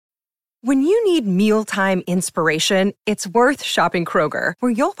When you need mealtime inspiration, it's worth shopping Kroger,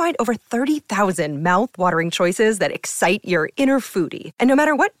 where you'll find over 30,000 mouth-watering choices that excite your inner foodie. And no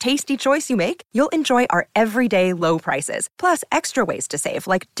matter what tasty choice you make, you'll enjoy our everyday low prices, plus extra ways to save,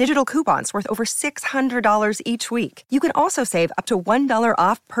 like digital coupons worth over $600 each week. You can also save up to $1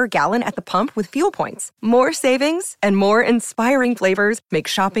 off per gallon at the pump with fuel points. More savings and more inspiring flavors make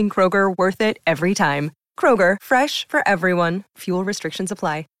shopping Kroger worth it every time. Kroger, fresh for everyone. Fuel restrictions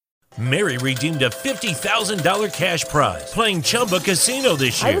apply. Mary redeemed a $50,000 cash prize playing Chumba Casino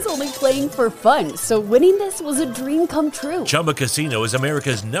this year. I was only playing for fun, so winning this was a dream come true. Chumba Casino is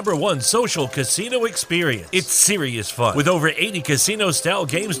America's #1 social casino experience. It's serious fun. With over 80 casino-style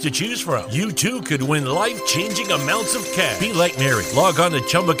games to choose from, you too could win life-changing amounts of cash. Be like Mary. Log on to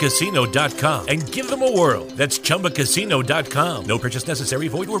ChumbaCasino.com and give them a whirl. That's ChumbaCasino.com. No purchase necessary.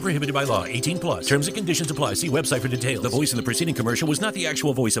 Void where prohibited by law. 18+. Terms and conditions apply. See website for details. The voice in the preceding commercial was not the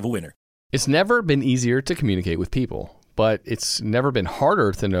actual voice of a winner. It's never been easier to communicate with people, but it's never been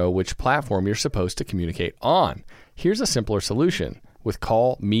harder to know which platform you're supposed to communicate on. Here's a simpler solution. With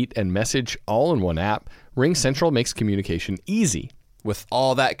Call, Meet, and Message all in one app, RingCentral makes communication easy. With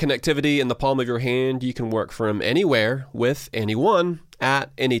all that connectivity in the palm of your hand, you can work from anywhere with anyone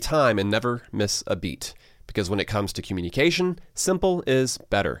at any time and never miss a beat. Because when it comes to communication, simple is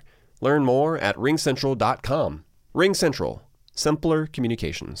better. Learn more at ringcentral.com. RingCentral. Simpler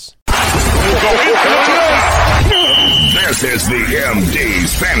communications. This is the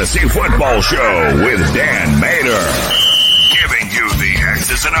MD's Fantasy Football Show with Dan Mater, giving you the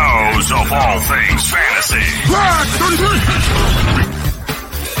X's and O's of all things fantasy.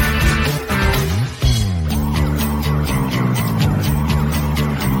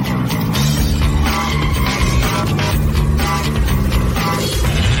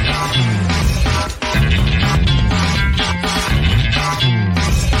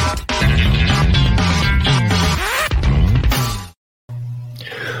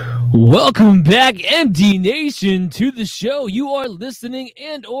 Welcome back, MD Nation, to the show. You are listening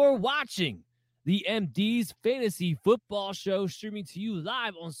and or watching the MD's Fantasy Football Show, streaming to you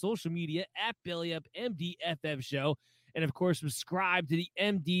live on social media at BellyUpMDFF Show. And, of course, subscribe to the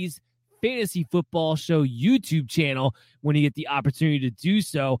MD's Fantasy Football Show YouTube channel when you get the opportunity to do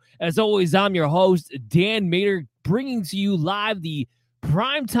so. As always, I'm your host, Dan Mater, bringing to you live the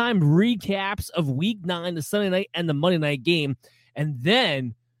primetime recaps of Week 9, the Sunday night and the Monday night game. And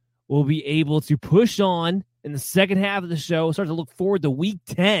then we'll be able to push on in the second half of the show, start to look forward to Week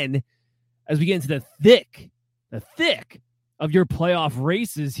 10 as we get into the thick of your playoff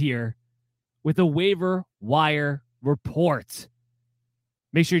races here with a waiver wire report.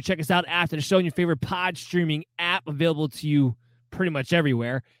 Make sure you check us out after the show on your favorite pod streaming app, available to you pretty much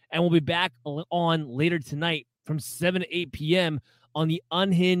everywhere. And we'll be back on later tonight from 7 to 8 p.m. on the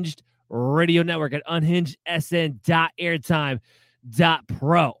Unhinged Radio Network at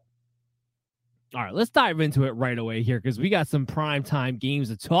unhingedsn.airtime.pro. All right, let's dive into it right away here because we got some primetime games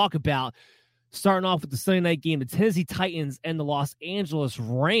to talk about. Starting off with the Sunday night game, the Tennessee Titans and the Los Angeles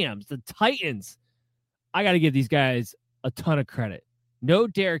Rams. The Titans, I got to give these guys a ton of credit. No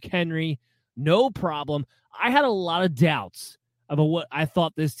Derrick Henry, no problem. I had a lot of doubts about what I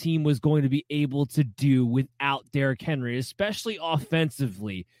thought this team was going to be able to do without Derrick Henry, especially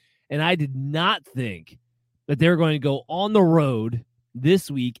offensively. And I did not think that they were going to go on the road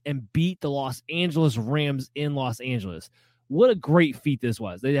this week and beat the Los Angeles Rams in Los Angeles. What a great feat this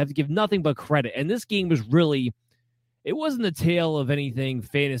was. They have to give nothing but credit. And this game was really, it wasn't the tale of anything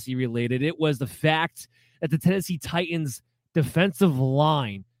fantasy related. It was the fact that the Tennessee Titans defensive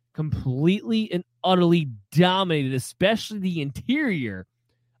line completely and utterly dominated, especially the interior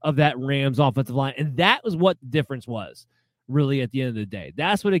of that Rams offensive line. And that was what the difference was, really, at the end of the day.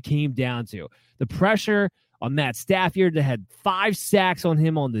 That's what it came down to. The pressure on Matt Stafford that had 5 sacks on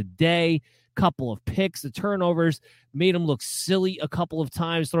him on the day, couple of picks, the turnovers made him look silly a couple of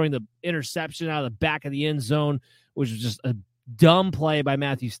times, throwing the interception out of the back of the end zone, which was just a dumb play by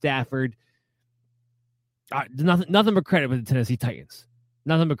Matthew Stafford. Nothing but credit with the Tennessee Titans.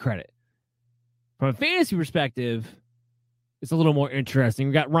 Nothing but credit. From a fantasy perspective, it's a little more interesting.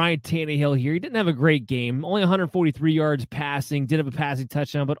 We got Ryan Tannehill here. He didn't have a great game. Only 143 yards passing. Did have a passing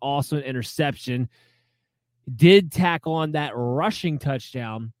touchdown, but also an interception. Did tack on that rushing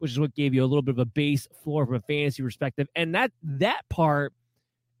touchdown, which is what gave you a little bit of a base floor from a fantasy perspective. And that part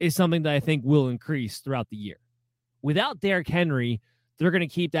is something that I think will increase throughout the year. Without Derrick Henry, they're going to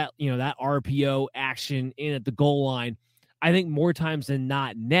keep that, that RPO action in at the goal line. I think more times than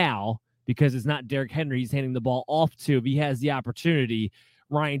not now, because it's not Derrick Henry he's handing the ball off to. If he has the opportunity,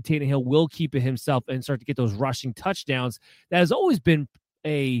 Ryan Tannehill will keep it himself and start to get those rushing touchdowns. That has always been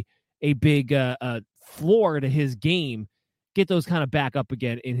a a big floor to his game, get those kind of back up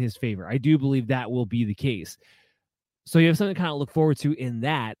again in his favor. I do believe that will be the case. So you have something to kind of look forward to in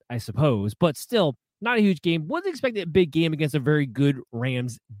that, I suppose. But still, not a huge game. Wasn't expecting a big game against a very good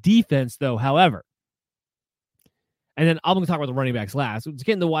Rams defense, though, however. And then I'm going to talk about the running backs last. Let's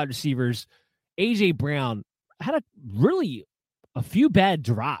get into the wide receivers. A.J. Brown had a few bad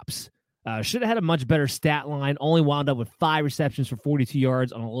drops. Should have had a much better stat line. Only wound up with 5 receptions for 42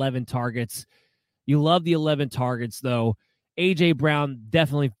 yards on 11 targets. You love the 11 targets, though. A.J. Brown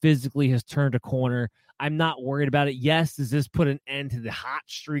definitely physically has turned a corner. I'm not worried about it. Yes, does this put an end to the hot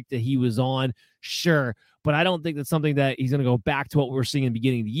streak that he was on? Sure. But I don't think that's something that he's going to go back to what we were seeing in the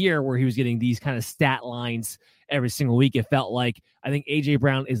beginning of the year where he was getting these kind of stat lines every single week. It felt like I think A.J.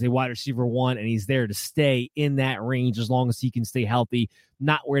 Brown is a wide receiver 1, and he's there to stay in that range as long as he can stay healthy.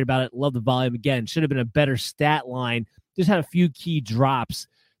 Not worried about it. Love the volume. Again, should have been a better stat line. Just had a few key drops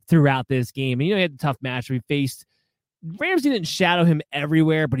throughout this game. And, he had a tough match. We faced Ramsey didn't shadow him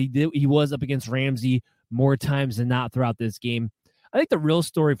everywhere, but he was up against Ramsey more times than not throughout this game. I think the real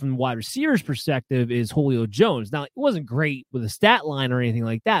story from the wide receiver's perspective is Julio Jones. Now, it wasn't great with a stat line or anything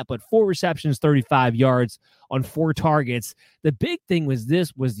like that, but 4 receptions, 35 yards on 4 targets. The big thing was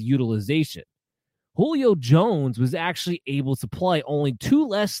the utilization. Julio Jones was actually able to play only 2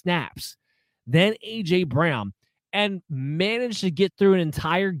 less snaps than A.J. Brown and managed to get through an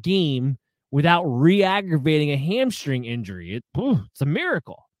entire game without re-aggravating a hamstring injury. It's a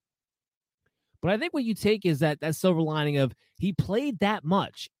miracle. But I think what you take is that silver lining of he played that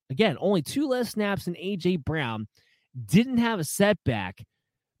much. Again, only 2 less snaps than A.J. Brown, didn't have a setback,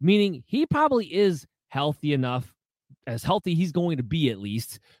 meaning he probably is healthy enough, as healthy he's going to be at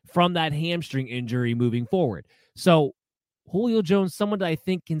least, from that hamstring injury moving forward. So Julio Jones, someone that I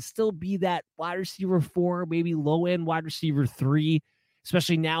think can still be that wide receiver 4, maybe low-end wide receiver 3,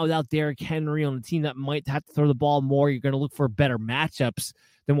 especially now without Derrick Henry on a team that might have to throw the ball more. You're going to look for better matchups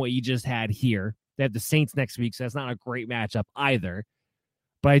than what you just had here. They have the Saints next week, so that's not a great matchup either.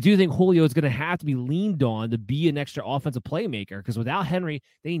 But I do think Julio is going to have to be leaned on to be an extra offensive playmaker, because without Henry,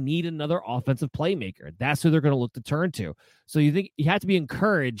 they need another offensive playmaker. That's who they're going to look to turn to. So you think you have to be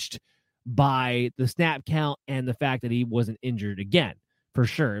encouraged by the snap count and the fact that he wasn't injured again, for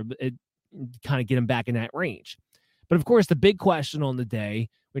sure. It kind of get him back in that range. But of course, the big question on the day,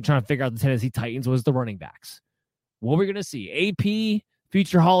 we're trying to figure out the Tennessee Titans, was the running backs. What we're going to see, AP,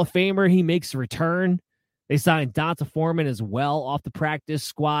 future Hall of Famer, he makes a return. They signed D'Onta Foreman as well off the practice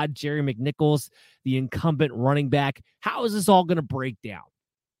squad. Jerry McNichols, the incumbent running back. How is this all going to break down?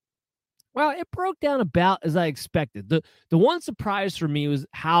 Well, it broke down about as I expected. The one surprise for me was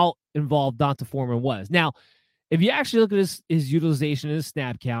how involved D'Onta Foreman was. Now, if you actually look at his utilization and his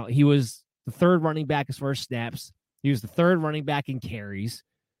snap count, he was the 3rd running back as far as snaps. He was the 3rd running back in carries,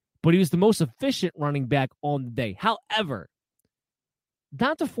 but he was the most efficient running back on the day. However,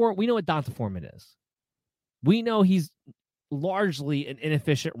 D'Onta Foreman, we know what D'Onta Foreman is. We know he's largely an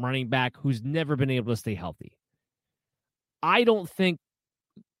inefficient running back who's never been able to stay healthy. I don't think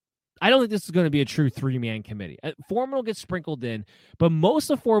this is going to be a true 3-man committee. Foreman will get sprinkled in, but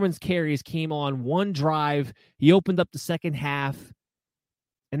most of Foreman's carries came on one drive. He opened up the second half,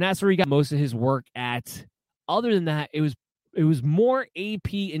 and that's where he got most of his work at. Other than that, it was more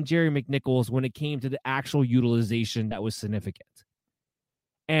AP and Jerry McNichols when it came to the actual utilization that was significant.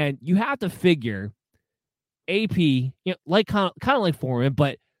 And you have to figure AP, like kind of like Foreman,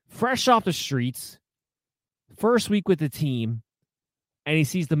 but fresh off the streets, first week with the team, and he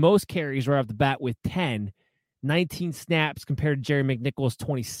sees the most carries right off the bat with 10, 19 snaps compared to Jerry McNichols'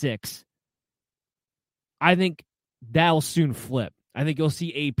 26. I think that'll soon flip. I think you'll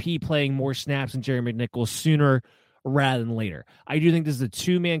see AP playing more snaps than Jerry McNichols sooner rather than later. I do think this is a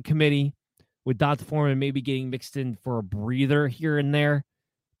 2-man committee with D'Onta Foreman maybe getting mixed in for a breather here and there,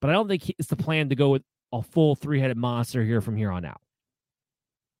 but I don't think it's the plan to go with a full 3-headed monster here from here on out.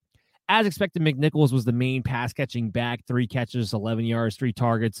 As expected, McNichols was the main pass-catching back, 3 catches, 11 yards, 3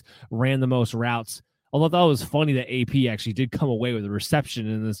 targets, ran the most routes. Although I thought it was funny that AP actually did come away with a reception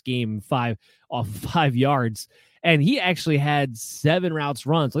in this game, 5 off 5 yards. And he actually had 7 routes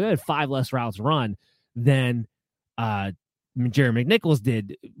run. So he had 5 less routes run than Jerry McNichols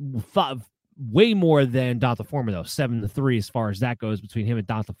did. Way more than D'Onta Foreman, though. 7-3 as far as that goes between him and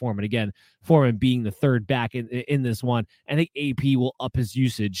D'Onta Foreman. Again, Foreman being the 3rd back in this one. I think AP will up his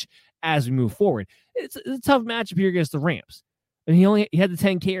usage as we move forward. It's a tough matchup here against the Rams. And he had the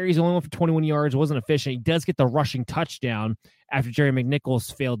 10 carries, only went for 21 yards, wasn't efficient. He does get the rushing touchdown after Jerry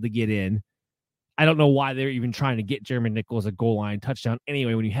McNichols failed to get in. I don't know why they're even trying to get Jeremy Nichols a goal line touchdown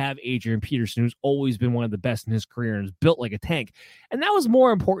anyway when you have Adrian Peterson, who's always been one of the best in his career and is built like a tank. And that was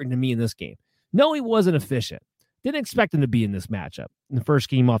more important to me in this game. No, he wasn't efficient. Didn't expect him to be in this matchup in the first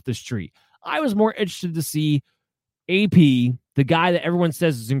game off the street. I was more interested to see AP, the guy that everyone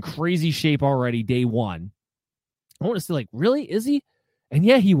says is in crazy shape already day one. I want to say, like, really? Is he? And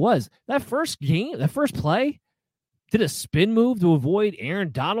yeah, he was. That first play, did a spin move to avoid Aaron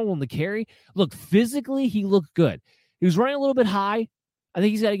Donald on the carry. Look, physically, he looked good. He was running a little bit high. I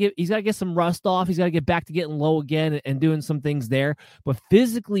think he's got to get some rust off. He's got to get back to getting low again and doing some things there. But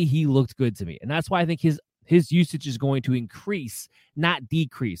physically, he looked good to me. And that's why I think his usage is going to increase, not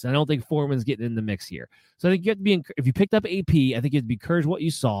decrease. I don't think Foreman's getting in the mix here. So I think you have to be, if you picked up AP, I think you have to be encouraged what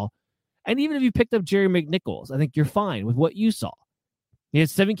you saw. And even if you picked up Jerry McNichols, I think you're fine with what you saw. He had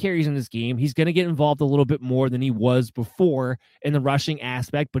 7 carries in this game. He's going to get involved a little bit more than he was before in the rushing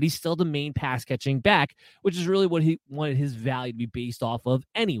aspect, but he's still the main pass-catching back, which is really what he wanted his value to be based off of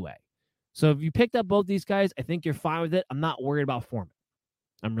anyway. So if you picked up both these guys, I think you're fine with it. I'm not worried about Foreman.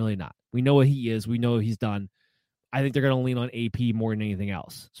 I'm really not. We know what he is. We know what he's done. I think they're going to lean on AP more than anything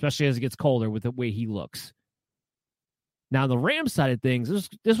else, especially as it gets colder with the way he looks. Now, the Rams side of things,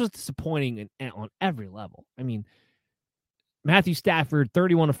 this was disappointing on every level. I mean, Matthew Stafford,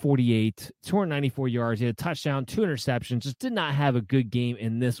 31 of 48, 294 yards. He had a touchdown, 2 interceptions. Just did not have a good game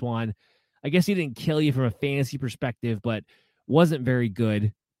in this one. I guess he didn't kill you from a fantasy perspective, but wasn't very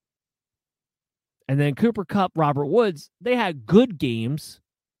good. And then Cooper Kupp, Robert Woods, they had good games.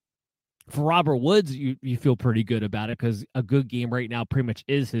 For Robert Woods, you feel pretty good about it because a good game right now pretty much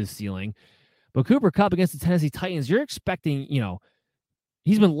is his ceiling. But Cooper Kupp against the Tennessee Titans, you're expecting,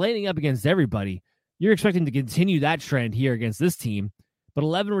 he's been laying up against everybody. You're expecting to continue that trend here against this team. But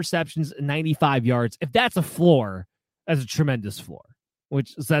 11 receptions, 95 yards. If that's a floor, that's a tremendous floor,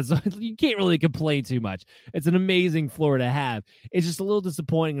 which says you can't really complain too much. It's an amazing floor to have. It's just a little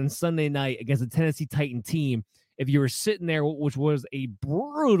disappointing on Sunday night against the Tennessee Titan team. If you were sitting there, which was a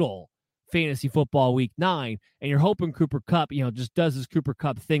brutal fantasy football week 9, and you're hoping Cooper Kupp, just does his Cooper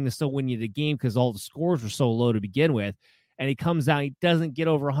Kupp thing to still win you the game because all the scores were so low to begin with. And he comes out, he doesn't get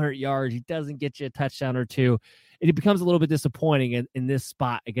over 100 yards. He doesn't get you a touchdown or two. It becomes a little bit disappointing in this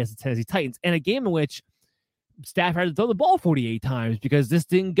spot against the Tennessee Titans. And a game in which Stafford had to throw the ball 48 times because this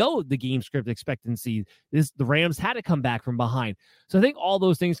didn't go the game script expectancy. The Rams had to come back from behind. So I think all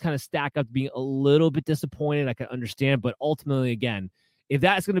those things kind of stack up to being a little bit disappointed. I can understand. But ultimately, again, if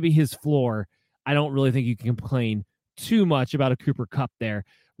that's going to be his floor, I don't really think you can complain too much about a Cooper Kupp there.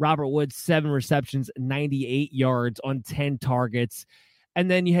 Robert Woods, 7 receptions, 98 yards on 10 targets.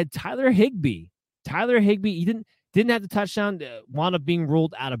 And then you had Tyler Higbee. He didn't have the touchdown, wound up being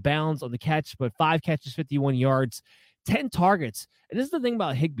ruled out of bounds on the catch, but 5 catches, 51 yards, 10 targets. And this is the thing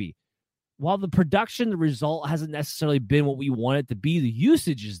about Higbee. While the production, the result hasn't necessarily been what we want it to be, the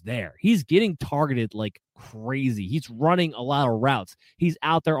usage is there. He's getting targeted like crazy. He's running a lot of routes. He's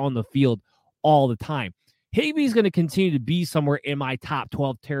out there on the field all the time. Higbee's going to continue to be somewhere in my top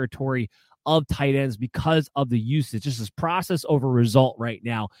 12 territory of tight ends because of the usage. Just this process over result right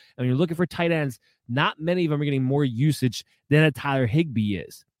now. And when you're looking for tight ends, not many of them are getting more usage than a Tyler Higbee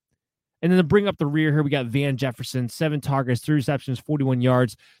is. And then to bring up the rear here, we got Van Jefferson, 7 targets, 3 receptions, 41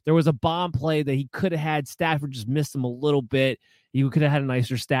 yards. There was a bomb play that he could have had. Stafford just missed him a little bit. He could have had a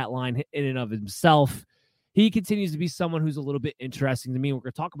nicer stat line in and of himself. He continues to be someone who's a little bit interesting to me. We're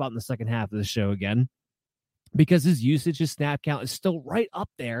going to talk about in the second half of the show again, because his usage, his snap count is still right up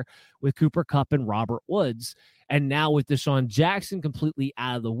there with Cooper Kupp and Robert Woods. And now with Deshaun Jackson completely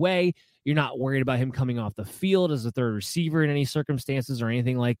out of the way, you're not worried about him coming off the field as a third receiver in any circumstances or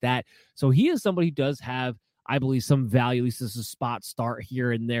anything like that. So he is somebody who does have, I believe, some value, at least as a spot start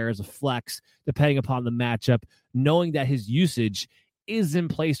here and there as a flex, depending upon the matchup, knowing that his usage is in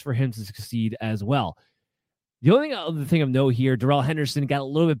place for him to succeed as well. The only other thing of note here, Darrell Henderson got a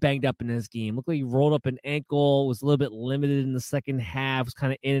little bit banged up in this game. Looked like he rolled up an ankle, was a little bit limited in the second half, was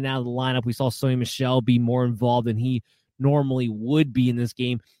kind of in and out of the lineup. We saw Sony Michel be more involved than he normally would be in this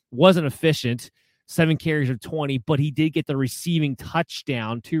game. Wasn't efficient, 7 carries of 20, but he did get the receiving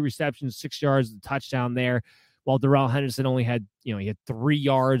touchdown, 2 receptions, 6 yards, of touchdown there, while Darrell Henderson only had, he had 3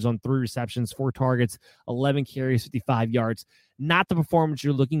 yards on 3 receptions, 4 targets, 11 carries, 55 yards. Not the performance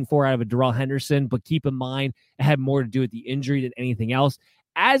you're looking for out of a Darrell Henderson, but keep in mind it had more to do with the injury than anything else.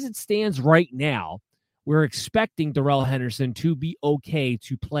 As it stands right now, we're expecting Darrell Henderson to be okay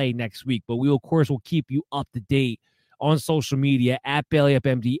to play next week, but we, of course, will keep you up to date on social media at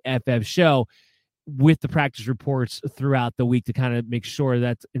BellyUpMDFF Show with the practice reports throughout the week to kind of make sure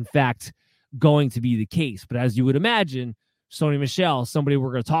that's, in fact, going to be the case. But as you would imagine, Sony Michel, somebody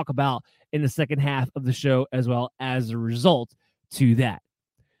we're going to talk about in the second half of the show as well as a result to that.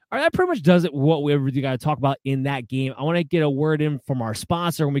 All right, that pretty much does it what we really got to talk about in that game. I want to get a word in from our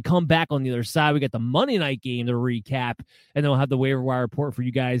sponsor. When we come back on the other side, we got the Monday night game to recap, and then we'll have the waiver wire report for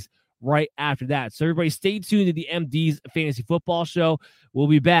you guys right after that. So everybody stay tuned to the MD's Fantasy Football Show. We'll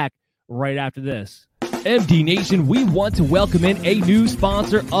be back right after this. MD Nation, we want to welcome in a new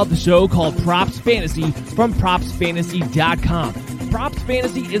sponsor of the show called Props Fantasy from PropsFantasy.com. Props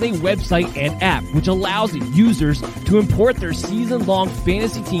Fantasy is a website and app which allows users to import their season-long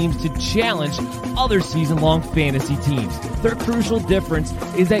fantasy teams to challenge other season-long fantasy teams. Their crucial difference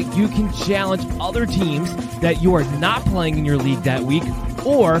is that you can challenge other teams that you are not playing in your league that week,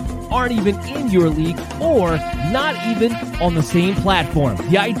 or aren't even in your league, or not even on the same platform.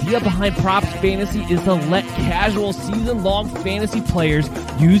 The idea behind Props Fantasy is to let casual season-long fantasy players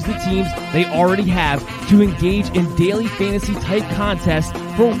use the teams they already have to engage in daily fantasy-type contests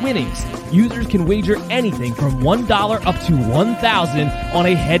for winnings. Users can wager anything from $1 up to $1,000 on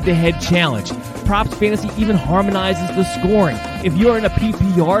a head-to-head challenge. Props Fantasy even harmonizes the scoring. If you're in a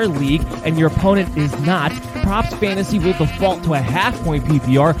PPR league and your opponent is not, Props Fantasy will default to a half-point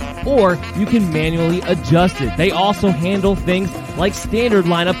PPR, or you can manually adjust it. They also handle things like standard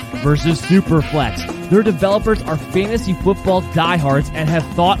lineup versus Superflex. Their developers are fantasy football diehards and have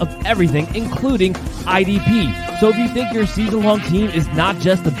thought of everything, including IDP. So if you think your season-long team is not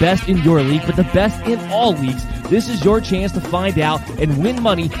just the best in your league, but the best in all leagues, this is your chance to find out and win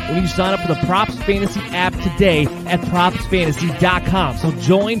money when you sign up for the Props Fantasy app today at PropsFantasy.com. So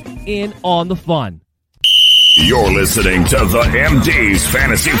join in on the fun. You're listening to the MD's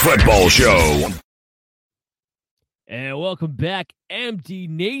Fantasy Football Show. And welcome back, MD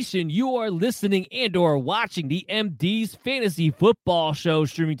Nation. You are listening and or watching the MD's Fantasy Football Show,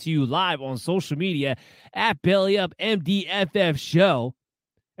 streaming to you live on social media at BellyUp MDFF Show.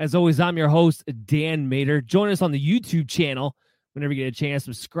 As always, I'm your host, Dan Mater. Join us on the YouTube channel whenever you get a chance.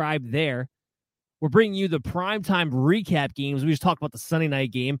 Subscribe there. We're bringing you the primetime recap games. We just talked about the Sunday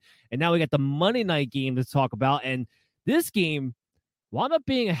night game, and now we got the Monday night game to talk about. And this game wound up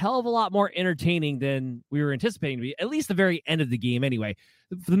being a hell of a lot more entertaining than we were anticipating to be, at least the very end of the game anyway.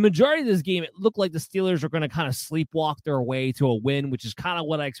 For the majority of this game, it looked like the Steelers were going to kind of sleepwalk their way to a win, which is kind of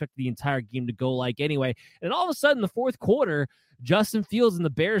what I expected the entire game to go like anyway. And all of a sudden, the fourth quarter, Justin Fields and the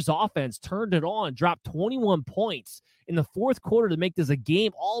Bears offense turned it on, dropped 21 points in the fourth quarter to make this a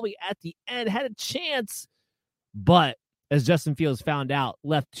game all the way at the end, had a chance, but as Justin Fields found out,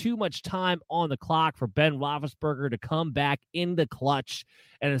 left too much time on the clock for Ben Roethlisberger to come back in the clutch,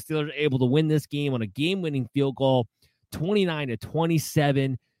 and the Steelers are able to win this game on a game-winning field goal,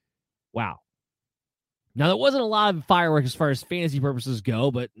 29-27. Wow. Now, there wasn't a lot of fireworks as far as fantasy purposes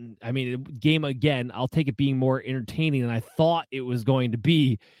go, but, I mean, the game, again, I'll take it being more entertaining than I thought it was going to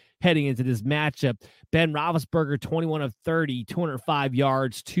be heading into this matchup. Ben Roethlisberger, 21 of 30, 205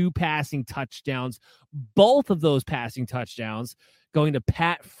 yards, 2 passing touchdowns. Both of those passing touchdowns going to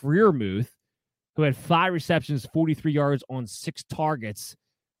Pat Freiermuth, who had 5 receptions, 43 yards on 6 targets,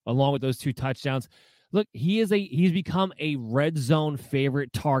 along with those 2 touchdowns. Look, he's become a red zone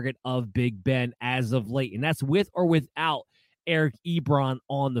favorite target of Big Ben as of late, and that's with or without Eric Ebron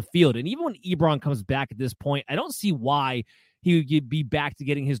on the field. And even when Ebron comes back at this point, I don't see why he would be back to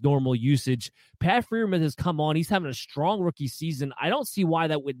getting his normal usage. Pat Freiermuth has come on. He's having a strong rookie season. I don't see why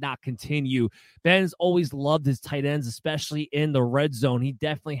that would not continue. Ben's always loved his tight ends, especially in the red zone. He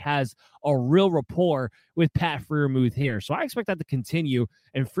definitely has a real rapport with Pat Freiermuth here. So I expect that to continue.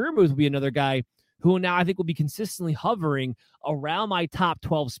 And Freiermuth will be another guy who now I think will be consistently hovering around my top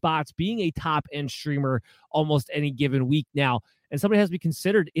 12 spots, being a top end streamer almost any given week now. And somebody has to be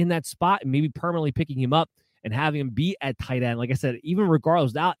considered in that spot and maybe permanently picking him up and having him be at tight end. Like I said, even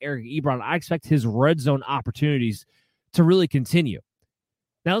regardless without Eric Ebron, I expect his red zone opportunities to really continue.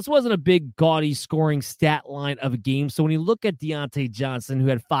 Now, this wasn't a big, gaudy scoring stat line of a game. So when you look at Deontay Johnson, who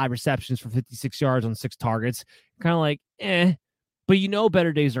had 5 receptions for 56 yards on 6 targets, kind of like, but you know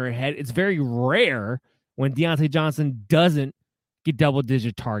better days are ahead. It's very rare when Deontay Johnson doesn't get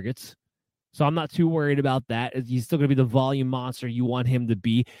double-digit targets. So I'm not too worried about that. He's still going to be the volume monster you want him to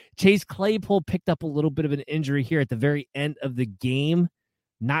be. Chase Claypool picked up a little bit of an injury here at the very end of the game.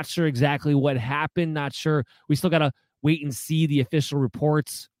 Not sure exactly what happened. Not sure. We still got to wait and see the official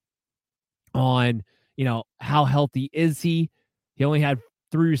reports on, how healthy is he. He only had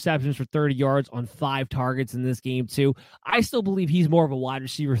 3 receptions for 30 yards on 5 targets in this game, too. I still believe he's more of a wide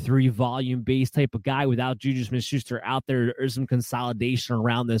receiver 3 volume-based type of guy without Juju Smith-Schuster out there. There's some consolidation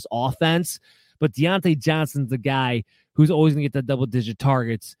around this offense. But Deontay Johnson's the guy who's always going to get the double-digit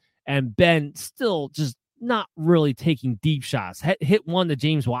targets. And Ben still just not really taking deep shots. Hit one to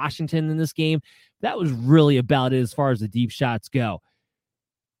James Washington in this game. That was really about it as far as the deep shots go.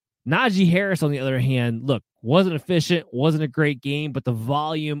 Najee Harris, on the other hand, look, wasn't efficient, wasn't a great game, but the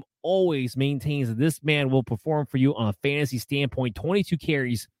volume always maintains that this man will perform for you on a fantasy standpoint. 22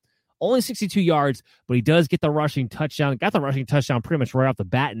 carries, only 62 yards, but he does get the rushing touchdown. Got the rushing touchdown pretty much right off the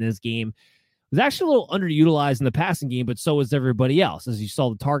bat in this game. Was actually a little underutilized in the passing game, but so was everybody else. As you saw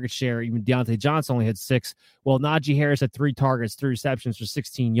the target share, even Deontay Johnson only had 6. Well, Najee Harris had 3 targets, 3 receptions for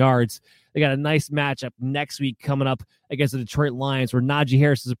 16 yards. They got a nice matchup next week coming up against the Detroit Lions, where Najee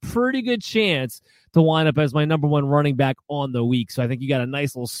Harris has a pretty good chance to wind up as my number 1 running back on the week. So I think you got a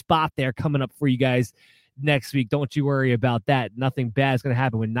nice little spot there coming up for you guys next week. Don't you worry about that. Nothing bad is going to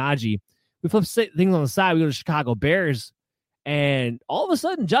happen with Najee. We flip things on the side. We go to Chicago Bears. And all of a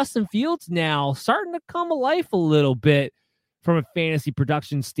sudden, Justin Fields now starting to come alive a little bit from a fantasy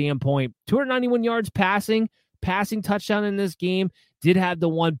production standpoint. 291 yards passing touchdown in this game. Did have the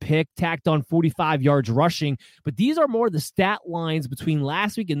 1 pick, tacked on 45 yards rushing. But these are more the stat lines between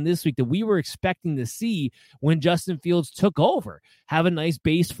last week and this week that we were expecting to see when Justin Fields took over. Have a nice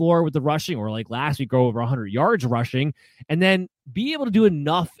base floor with the rushing, or like last week, go over 100 yards rushing, and then be able to do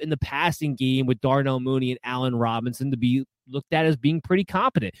enough in the passing game with Darnell Mooney and Allen Robinson to be looked at as being pretty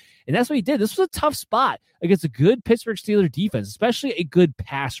competent. And that's what he did. This was a tough spot against a good Pittsburgh Steelers defense, especially a good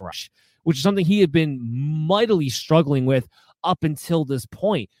pass rush, which is something he had been mightily struggling with up until this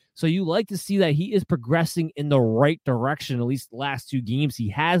point. So you like to see that he is progressing in the right direction, at least the last 2 games he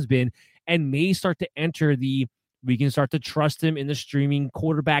has been, and may start to enter we can start to trust him in the streaming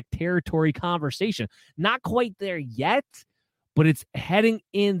quarterback territory conversation. Not quite there yet, but it's heading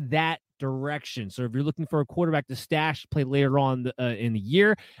in that direction. So if you're looking for a quarterback to stash, play later on in the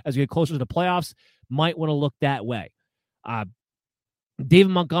year as we get closer to the playoffs, might want to look that way.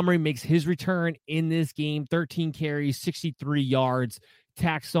 David Montgomery makes his return in this game. 13 carries, 63 yards,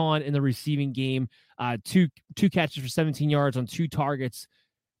 tacks on in the receiving game. Two catches for 17 yards on 2 targets.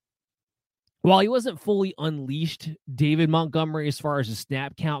 While he wasn't fully unleashed, David Montgomery, as far as the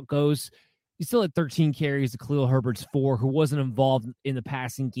snap count goes, he still had 13 carries to Khalil Herbert's 4, who wasn't involved in the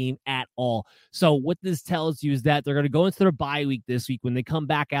passing game at all. So what this tells you is that they're going to go into their bye week this week. When they come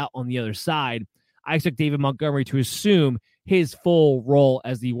back out on the other side, I expect David Montgomery to assume his full role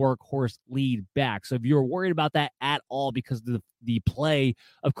as the workhorse lead back. So if you're worried about that at all because of the play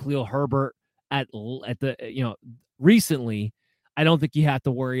of Khalil Herbert at the recently, I don't think you have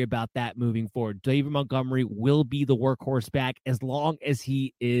to worry about that moving forward. David Montgomery will be the workhorse back as long as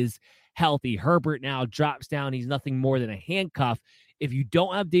he is healthy. Herbert now drops down. He's nothing more than a handcuff. If you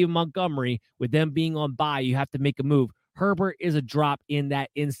don't have David Montgomery, with them being on bye, you have to make a move. Herbert is a drop in that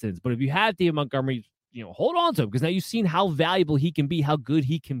instance. But if you have David Montgomery, hold on to him, because now you've seen how valuable he can be, how good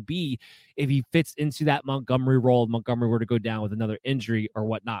he can be if he fits into that Montgomery role. If Montgomery were to go down with another injury or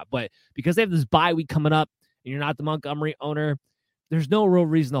whatnot. But because they have this bye week coming up and you're not the Montgomery owner, there's no real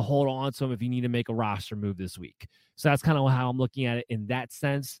reason to hold on to him if you need to make a roster move this week. So that's kind of how I'm looking at it in that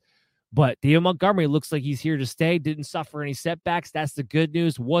sense. But David Montgomery looks like he's here to stay. Didn't suffer any setbacks. That's the good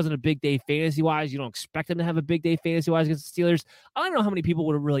news. Wasn't a big day fantasy-wise. You don't expect him to have a big day fantasy-wise against the Steelers. I don't know how many people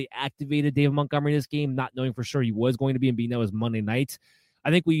would have really activated David Montgomery in this game, not knowing for sure he was going to be and being that was Monday night.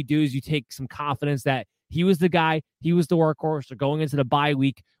 I think what you do is you take some confidence that he was the guy, he was the workhorse. They're going into the bye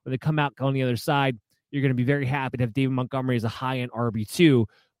week. When they come out on the other side, you're going to be very happy to have David Montgomery as a high-end RB2,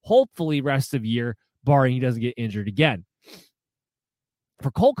 hopefully rest of year, barring he doesn't get injured again.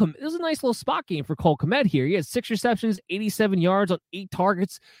 For Cole Kmet, it was a nice little spot game for Cole Kmet here. He had 6 receptions, 87 yards on 8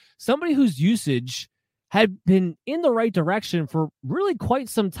 targets. Somebody whose usage had been in the right direction for really quite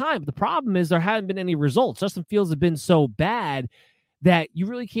some time. The problem is there haven't been any results. Justin Fields has been so bad that you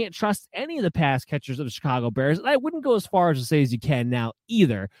really can't trust any of the pass catchers of the Chicago Bears. And I wouldn't go as far as to say as you can now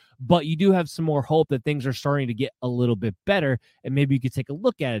either, but you do have some more hope that things are starting to get a little bit better, and maybe you could take a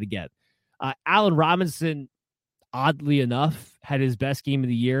look at it again. Allen Robinson, oddly enough, had his best game of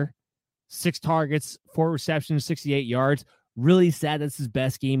the year. 6 targets, 4 receptions, 68 yards. Really sad that's his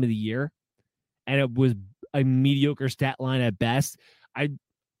best game of the year. And it was a mediocre stat line at best.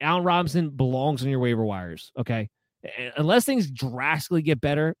 Allen Robinson belongs on your waiver wires, okay? Unless things drastically get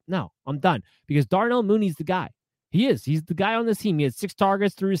better, no, I'm done. Because Darnell Mooney's the guy. He is. He's the guy on this team. He had 6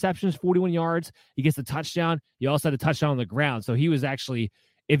 targets, 3 receptions, 41 yards. He gets the touchdown. He also had a touchdown on the ground. So he was actually,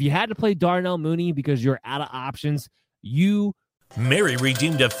 if you had to play Darnell Mooney because you're out of options, you Mary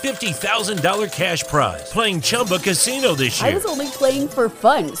redeemed a $50,000 cash prize playing Chumba Casino this year. I was only playing for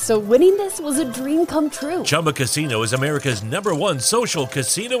fun, so winning this was a dream come true. Chumba Casino is America's #1 social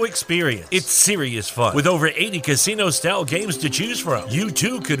casino experience. It's serious fun. With over 80 casino-style games to choose from, you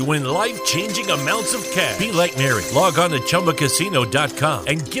too could win life-changing amounts of cash. Be like Mary. Log on to ChumbaCasino.com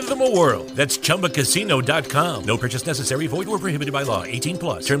and give them a whirl. That's ChumbaCasino.com. No purchase necessary. Void where prohibited by law.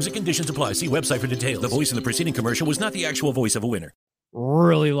 18+. Terms and conditions apply. See website for details. The voice in the preceding commercial was not the actual voice of a winner.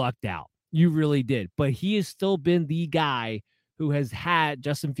 Really lucked out. You really did. But he has still been the guy who has had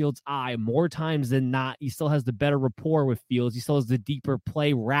Justin Fields' eye more times than not. He still has the better rapport with Fields. He still has the deeper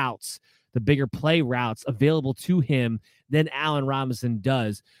play routes, the bigger play routes available to him than Allen Robinson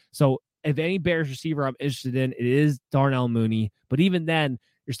does. So if any Bears receiver I'm interested in, it is Darnell Mooney. But even then,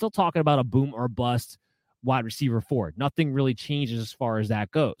 you're still talking about a boom or bust wide receiver forward. Nothing really changes as far as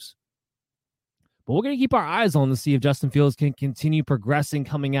that goes. But we're going to keep our eyes on to see if Justin Fields can continue progressing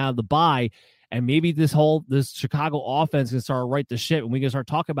coming out of the bye. And maybe this Chicago offense can start right the ship and we can start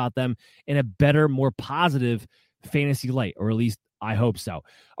talking about them in a better, more positive fantasy light, or at least I hope so.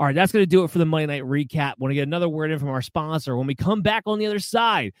 All right, that's going to do it for the Monday Night Recap. Want to get another word in from our sponsor. When we come back on the other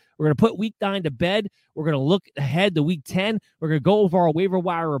side, we're going to put Week 9 to bed. We're going to look ahead to Week 10. We're going to go over our waiver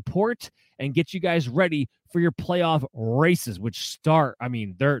wire report and get you guys ready for your playoff races, which start. I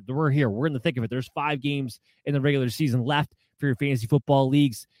mean, we're here. We're in the thick of it. There's 5 games in the regular season left for your fantasy football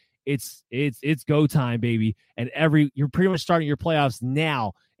leagues. It's go time, baby. And you're pretty much starting your playoffs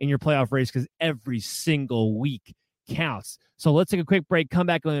now in your playoff race because every single week counts. So let's take a quick break, come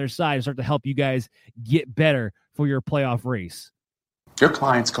back on the other side, and start to help you guys get better for your playoff race. Your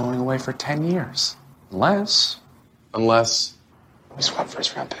client's going away for 10 years. Unless we swap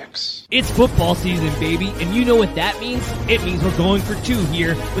first-round picks. It's football season, baby, and you know what that means? It means we're going for 2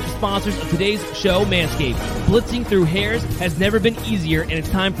 here with the sponsors of today's show, Manscaped. Blitzing through hairs has never been easier, and it's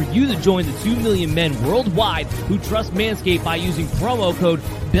time for you to join the 2 million men worldwide who trust Manscaped by using promo code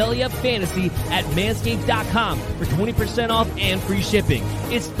BellyUpFantasy at Manscaped.com for 20% off and free shipping.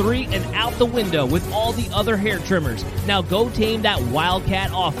 It's 3 and out the window with all the other hair trimmers. Now go tame that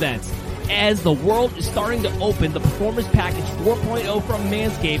Wildcat offense. As the world is starting to open, the Performance Package 4.0 from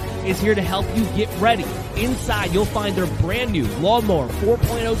Manscaped is here to help you get ready. Inside, you'll find their brand new Lawnmower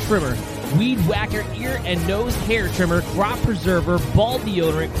 4.0 trimmer, Weed Whacker ear and nose hair trimmer, Crop Preserver, Ball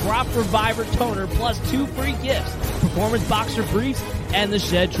Deodorant, Crop Reviver toner, plus 2 free gifts, Performance Boxer briefs, and the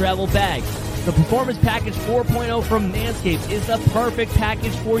Shed Travel Bag. The Performance Package 4.0 from Manscaped is the perfect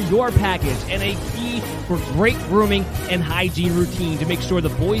package for your package and a key for great grooming and hygiene routine to make sure the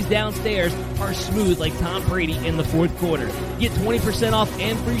boys downstairs are smooth like Tom Brady in the 4th quarter. Get 20% off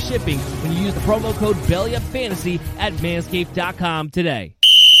and free shipping when you use the promo code BellyUpFantasy at Manscaped.com today.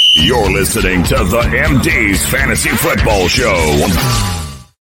 You're listening to the MD's Fantasy Football Show.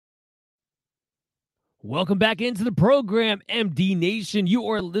 Welcome back into the program, MD Nation. You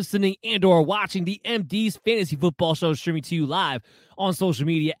are listening and or watching the MD's Fantasy Football Show, streaming to you live on social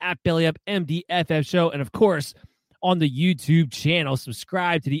media at BellyUpMDFF Show, and of course on the YouTube channel.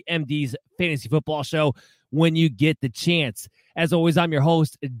 Subscribe to the MD's Fantasy Football Show when you get the chance. As always, I'm your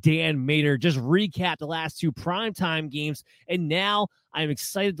host, Dan Mater. Just recap the last 2 primetime games, and now I'm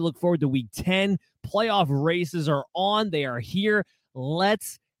excited to look forward to Week 10. Playoff races are on. They are here.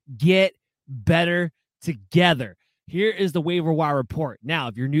 Let's get better together. Here is the waiver wire report. Now,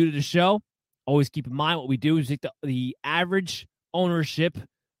 if you're new to the show, always keep in mind what we do is take the average ownership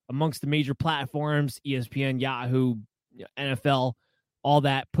amongst the major platforms, ESPN, Yahoo, NFL, all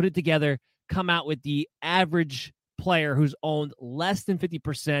that, put it together, come out with the average player who's owned less than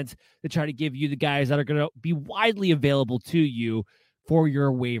 50% to try to give you the guys that are going to be widely available to you for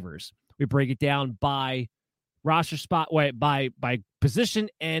your waivers. We break it down by roster spot, by position,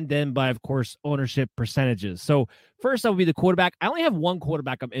 and then by, of course, ownership percentages. So first, that will be the quarterback. I only have one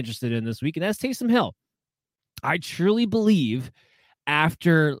quarterback I'm interested in this week, and that's Taysom Hill. I truly believe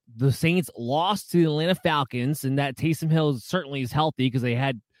after the Saints lost to the Atlanta Falcons, and that Taysom Hill certainly is healthy because they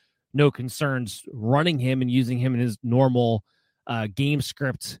had no concerns running him and using him in his normal game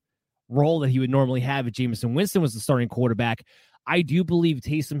script role that he would normally have if Jameson Winston was the starting quarterback. I do believe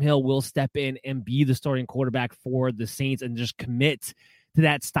Taysom Hill will step in and be the starting quarterback for the Saints and just commit to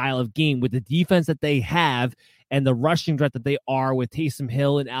that style of game with the defense that they have and the rushing threat that they are with Taysom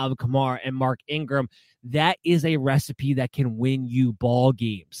Hill and Alvin Kamara and Mark Ingram. That is a recipe that can win you ball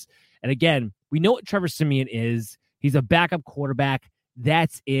games. And again, we know what Trevor Siemian is. He's a backup quarterback.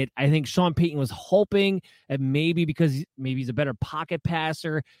 That's it. I think Sean Payton was hoping that maybe because he's a better pocket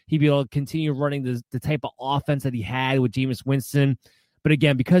passer, he'd be able to continue running the type of offense that he had with Jameis Winston. But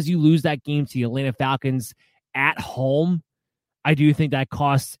again, because you lose that game to the Atlanta Falcons at home, I do think that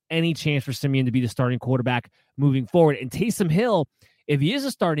costs any chance for Simeon to be the starting quarterback moving forward. And Taysom Hill, if he is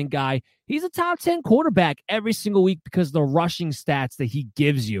a starting guy, he's a top 10 quarterback every single week because of the rushing stats that he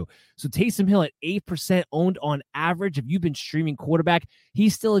gives you. So Taysom Hill at 8% owned on average. If you've been streaming quarterback,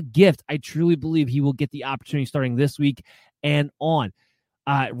 he's still a gift. I truly believe he will get the opportunity starting this week and on.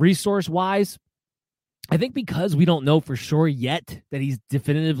 Resource-wise, I think because we don't know for sure yet that he's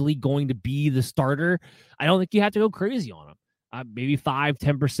definitively going to be the starter, I don't think you have to go crazy on him. Maybe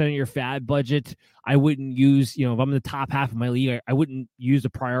 5-10% of your fab budget. I wouldn't use, if I'm in the top half of my league, I wouldn't use a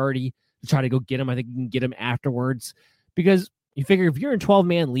priority to try to go get him. I think you can get him afterwards because you figure if you're in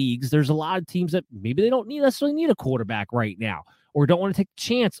 12-man leagues, there's a lot of teams that maybe they don't necessarily need a quarterback right now or don't want to take a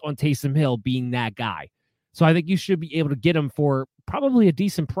chance on Taysom Hill being that guy. So I think you should be able to get him for probably a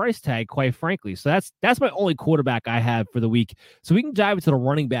decent price tag, quite frankly. So that's my only quarterback I have for the week. So we can dive into the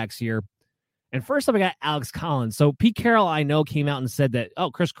running backs here. And first up, I got Alex Collins. So Pete Carroll, I know, came out and said that,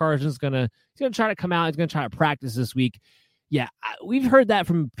 Chris Carson's going to try to come out. He's going to try to practice this week. Yeah, we've heard that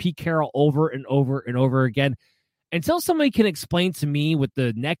from Pete Carroll over and over and over again. Until somebody can explain to me with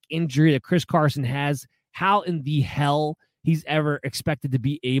the neck injury that Chris Carson has, how in the hell he's ever expected to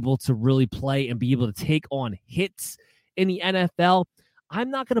be able to really play and be able to take on hits in the NFL,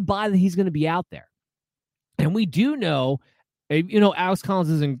 I'm not going to buy that he's going to be out there. And we do know, Alex Collins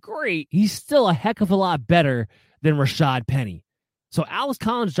isn't great. He's still a heck of a lot better than Rashad Penny. So Alex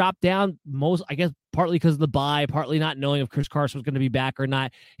Collins dropped down partly because of the bye, partly not knowing if Chris Carson was going to be back or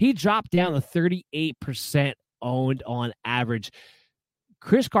not. He dropped down to 38% owned on average.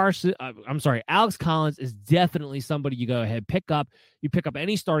 Alex Collins is definitely somebody you go ahead, pick up. You pick up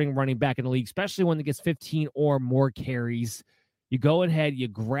any starting running back in the league, especially one that gets 15 or more carries. You go ahead, you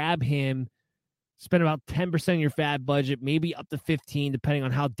grab him, spend about 10% of your fab budget, maybe up to 15, depending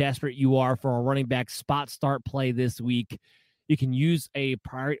on how desperate you are for a running back spot start play this week. You can use a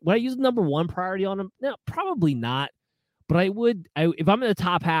priority. Would I use the number one priority on him? No, probably not. But if I'm in the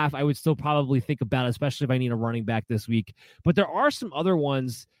top half, I would still probably think about it, especially if I need a running back this week. But there are some other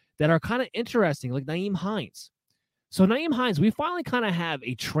ones that are kind of interesting, like Nyheim Hines. So Nyheim Hines, we finally kind of have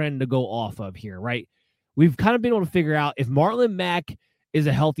a trend to go off of here, right? We've kind of been able to figure out if Marlon Mack is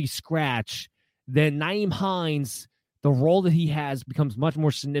a healthy scratch, then Nyheim Hines, the role that he has becomes much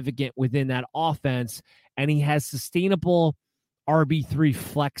more significant within that offense, and he has sustainable RB3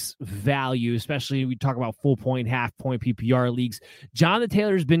 flex value, especially we talk about full point, half point PPR leagues. Jonathan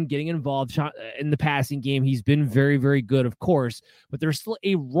Taylor's been getting involved in the passing game. He's been very, very good, of course, but there's still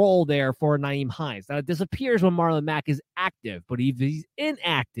a role there for Nyheim Hines. Now, it disappears when Marlon Mack is active, but if he's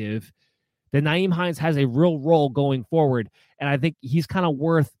inactive, then Nyheim Hines has a real role going forward, and I think he's kind of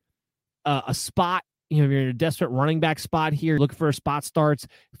worth a spot. If you're in a desperate running back spot here, looking for a spot starts,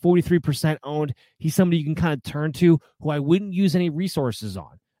 43% owned. He's somebody you can kind of turn to who I wouldn't use any resources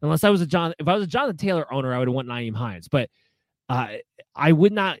on. Unless if I was a Jonathan Taylor owner, I would want Nyheim Hines. But I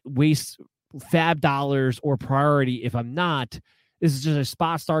would not waste fab dollars or priority if I'm not. This is just a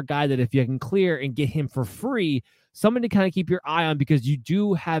spot start guy that if you can clear and get him for free, someone to kind of keep your eye on because you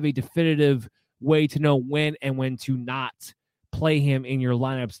do have a definitive way to know when and when to not play him in your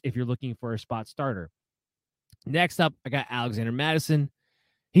lineups if you're looking for a spot starter. Next up, I got Alexander Mattison.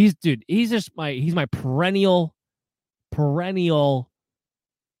 He's my perennial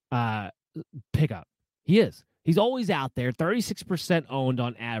pickup. He is. He's always out there, 36% owned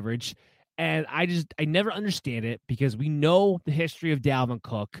on average. And I never understand it because we know the history of Dalvin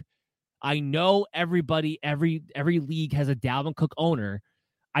Cook. I know every league has a Dalvin Cook owner.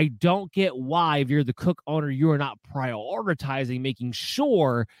 I don't get why, if you're the Cook owner, you are not prioritizing making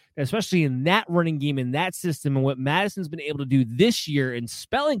sure, especially in that running game, in that system, and what Madison's been able to do this year in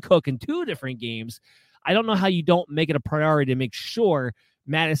spelling Cook in 2 different games. I don't know how you don't make it a priority to make sure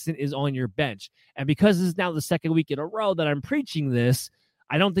Madison is on your bench. And because this is now the second week in a row that I'm preaching this,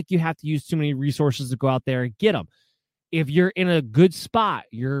 I don't think you have to use too many resources to go out there and get them. If you're in a good spot,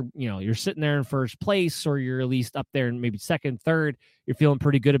 you're sitting there in first place, or you're at least up there in maybe second, third, you're feeling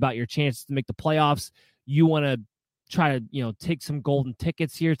pretty good about your chances to make the playoffs. You want to try to, take some golden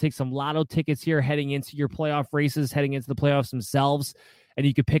tickets here, take some lotto tickets here heading into your playoff races, heading into the playoffs themselves. And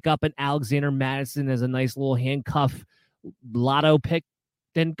you could pick up an Alexander Mattison as a nice little handcuff lotto pick,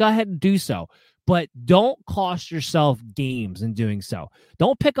 then go ahead and do so. But don't cost yourself games in doing so.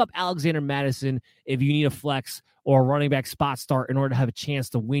 Don't pick up Alexander Mattison if you need a flex or a running back spot start in order to have a chance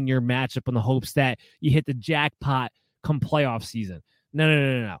to win your matchup in the hopes that you hit the jackpot come playoff season.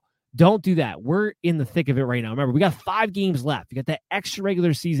 No. Don't do that. We're in the thick of it right now. Remember, we got 5 games left. You got that extra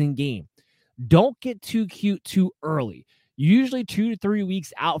regular season game. Don't get too cute too early. Usually 2 to 3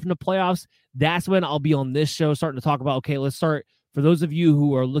 weeks out from the playoffs, that's when I'll be on this show starting to talk about, okay, let's start. For those of you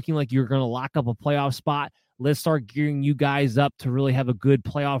who are looking like you're going to lock up a playoff spot, let's start gearing you guys up to really have a good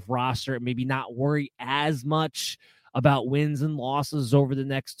playoff roster and maybe not worry as much about wins and losses over the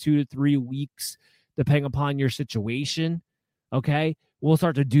next 2 to 3 weeks, depending upon your situation. Okay, we'll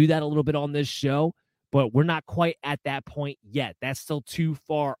start to do that a little bit on this show, but we're not quite at that point yet. That's still too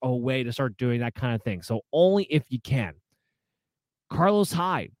far away to start doing that kind of thing. So only if you can. Carlos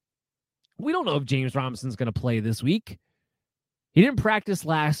Hyde. We don't know if James Robinson's going to play this week. He didn't practice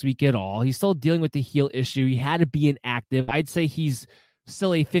last week at all. He's still dealing with the heel issue. He had to be inactive. I'd say he's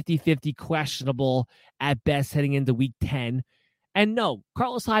still a 50-50 questionable at best heading into week 10. And no,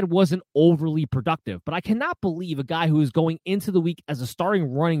 Carlos Hyde wasn't overly productive, but I cannot believe a guy who is going into the week as a starting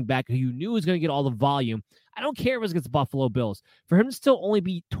running back who you knew was going to get all the volume. I don't care if it's against the Buffalo Bills. For him to still only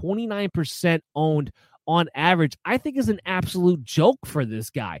be 29% owned on average, I think is an absolute joke for this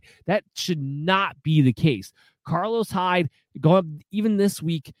guy. That should not be the case. Carlos Hyde going up even this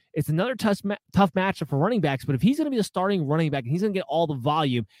week. It's another tough matchup for running backs, but if he's going to be the starting running back and he's going to get all the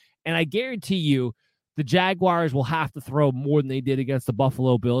volume, and I guarantee you the Jaguars will have to throw more than they did against the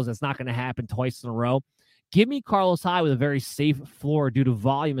Buffalo Bills. That's not going to happen twice in a row. Give me Carlos Hyde with a very safe floor due to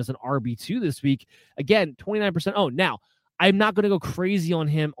volume as an RB2 this week. Again, 29% owned. Now, I'm not going to go crazy on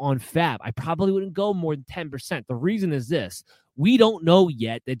him on Fab. I probably wouldn't go more than 10%. The reason is this. We don't know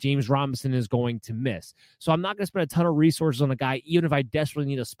yet that James Robinson is going to miss. So I'm not going to spend a ton of resources on a guy, even if I desperately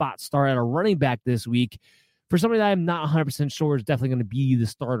need a spot start at a running back this week, for somebody that I'm not 100% sure is definitely going to be the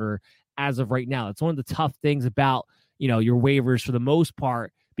starter as of right now. It's one of the tough things about, your waivers for the most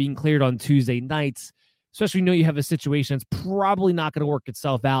part being cleared on Tuesday nights, especially when you have a situation that's probably not going to work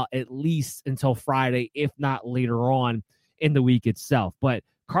itself out at least until Friday, if not later on in the week itself. But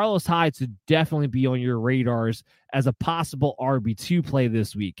Carlos Hyde should definitely be on your radars as a possible RB2 play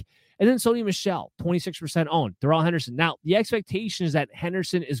this week. And then Sony Michel, 26% owned. Darrell Henderson. Now, the expectation is that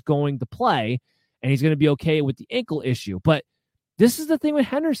Henderson is going to play and he's going to be okay with the ankle issue. But this is the thing with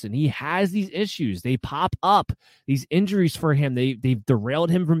Henderson. He has these issues. They pop up, these injuries for him. They've derailed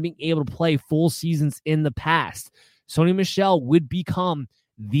him from being able to play full seasons in the past. Sony Michel would become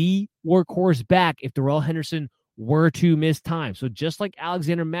the workhorse back if Darrell Henderson were to miss time. So just like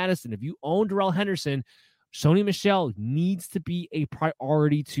Alexander Mattison, if you own Darrell Henderson, Sony Michel needs to be a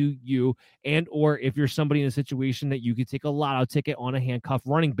priority to you, and or if you're somebody in a situation that you could take a lotto ticket on a handcuff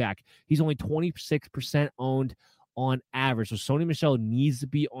running back. He's only 26% owned on average. So Sony Michel needs to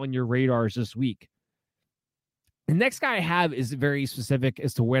be on your radars this week. The next guy I have is very specific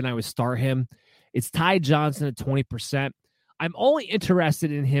as to when I would start him. It's Ty Johnson at 20%. I'm only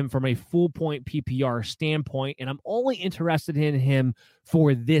interested in him from a full point PPR standpoint, and I'm only interested in him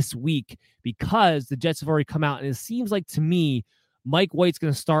for this week because the Jets have already come out, and it seems like to me, Mike White's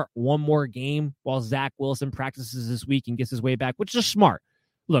going to start one more game while Zach Wilson practices this week and gets his way back, which is smart.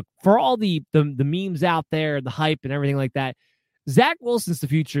 Look, for all the memes out there, the hype and everything like that, Zach Wilson's the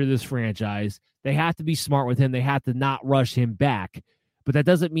future of this franchise. They have to be smart with him. They have to not rush him back. But that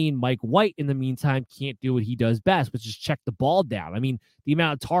doesn't mean Mike White, in the meantime, can't do what he does best, which is check the ball down. I mean, the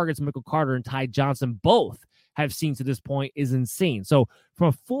amount of targets Michael Carter and Ty Johnson both have seen to this point is insane. So from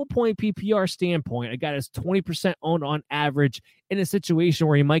a full point PPR standpoint, a guy that's 20% owned on average in a situation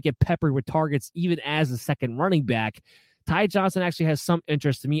where he might get peppered with targets even as a second running back, Ty Johnson actually has some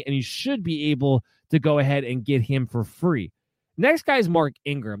interest to me, and you should be able to go ahead and get him for free. Next guy is Mark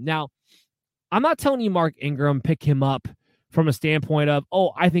Ingram. Now, I'm not telling you Mark Ingram, pick him up from a standpoint of,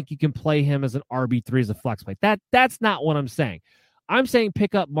 I think you can play him as an RB3 as a flex play. That's not what I'm saying. I'm saying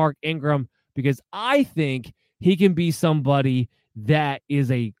pick up Mark Ingram because I think he can be somebody that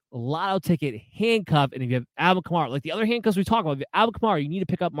is a lotto ticket handcuff. And if you have Alvin Kamara, like the other handcuffs we talk about, if you have Alvin Kamara, you need to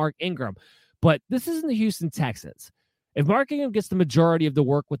pick up Mark Ingram. But this isn't the Houston Texans. If Mark Ingram gets the majority of the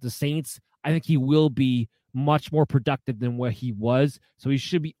work with the Saints, I think he will be much more productive than what he was. So he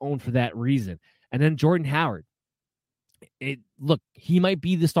should be owned for that reason. And then Jordan Howard. Look, he might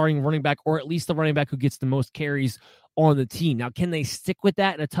be the starting running back, or at least the running back who gets the most carries on the team. Now, can they stick with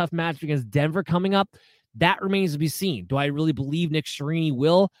that in a tough match against Denver coming up? That remains to be seen. Do I really believe Nick Sirianni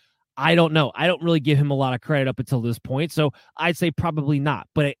will? I don't know. I don't really give him a lot of credit up until this point, so I'd say probably not.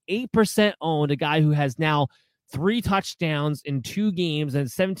 But at 8% owned, a guy who has now 3 touchdowns in 2 games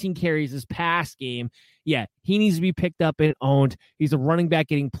and 17 carries this past game, yeah, he needs to be picked up and owned. He's a running back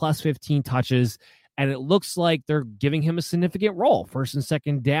getting plus 15 touches. And it looks like they're giving him a significant role. First and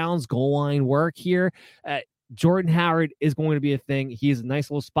second downs, goal line work here. Jordan Howard is going to be a thing. He is a nice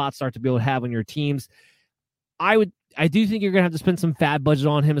little spot start to be able to have on your teams. I do think you're going to have to spend some fab budget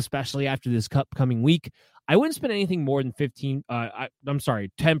on him, especially after this upcoming week. I wouldn't spend anything more than 10%.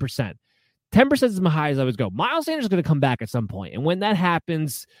 10% is as high as I would go. Miles Sanders is going to come back at some point. And when that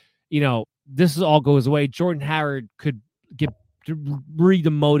happens, this all goes away. Jordan Howard could get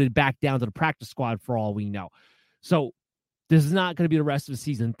re-demoted back down to the practice squad for all we know. So this is not going to be the rest of the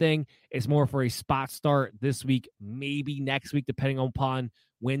season thing. It's more for a spot start this week, maybe next week, depending upon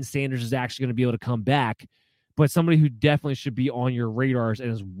when Sanders is actually going to be able to come back. But somebody who definitely should be on your radars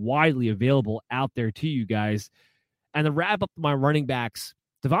and is widely available out there to you guys. And to wrap up my running backs,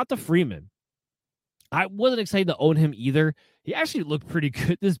 Devonta Freeman. I wasn't excited to own him either. He actually looked pretty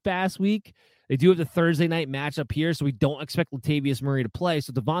good this past week. They do have the Thursday night matchup here, so we don't expect Latavius Murray to play.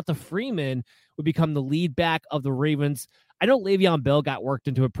 So Devonta Freeman would become the lead back of the Ravens. I know Le'Veon Bell got worked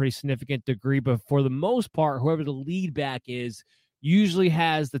into a pretty significant degree, but for the most part, whoever the lead back is usually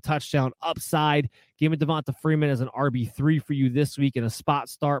has the touchdown upside. Give it Devonta Freeman as an RB3 for you this week in a spot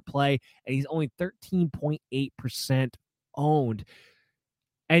start play, and he's only 13.8% owned.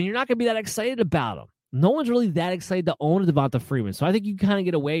 And you're not going to be that excited about him. No one's really that excited to own Devonta Freeman. So I think you kind of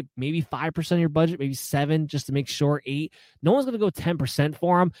get away maybe 5% of your budget, maybe 7 just to make sure 8. No one's going to go 10%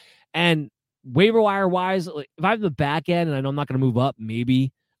 for him. And waiver wire wise, if I have the back end and I know I'm not going to move up,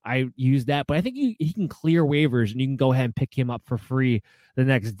 maybe I use that. But I think he can clear waivers and you can go ahead and pick him up for free the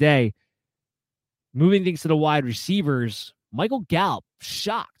next day. Moving things to the wide receivers, Michael Gallup,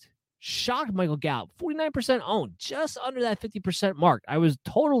 shocked Michael Gallup, 49% owned, just under that 50% mark. I was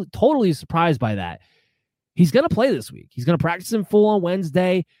totally surprised by that. He's going to play this week. He's going to practice in full on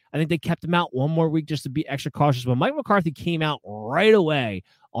Wednesday. I think they kept him out one more week just to be extra cautious. But Mike McCarthy came out right away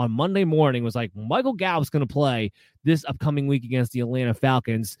on Monday morning, was like, Michael Gallup's going to play this upcoming week against the Atlanta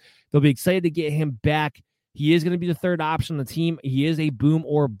Falcons. They'll be excited to get him back. He is going to be the third option on the team. He is a boom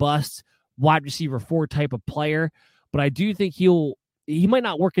or bust wide receiver 4 type of player. But I do think he might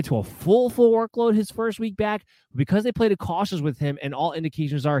not work into a full workload his first week back, but because they played it cautious with him and all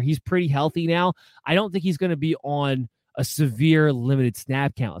indications are he's pretty healthy now, I don't think he's going to be on a severe limited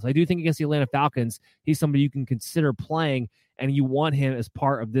snap count. So I do think against the Atlanta Falcons, he's somebody you can consider playing, and you want him as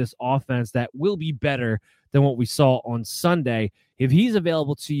part of this offense that will be better than what we saw on Sunday. If he's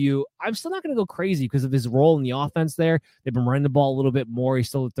available to you, I'm still not going to go crazy because of his role in the offense there. They've been running the ball a little bit more. He's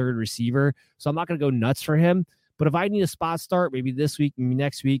still the third receiver, so I'm not going to go nuts for him. But if I need a spot start, maybe this week, maybe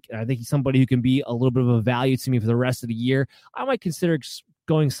next week, and I think he's somebody who can be a little bit of a value to me for the rest of the year, I might consider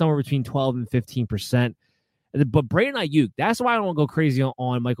going somewhere between 12 and 15%. But Brandon Ayuk, that's why I don't want to go crazy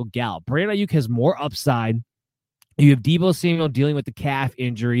on Michael Gallup. Brandon Ayuk has more upside. You have Deebo Samuel dealing with the calf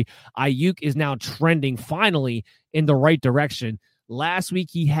injury. Ayuk is now trending finally in the right direction. Last week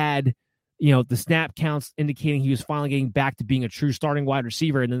he had, the snap counts indicating he was finally getting back to being a true starting wide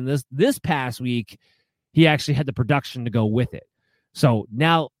receiver. And then this past week, he actually had the production to go with it. So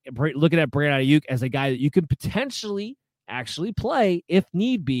now looking at Brandon Ayuk as a guy that you could potentially actually play if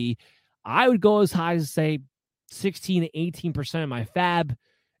need be, I would go as high as, say, 16 to 18% of my fab.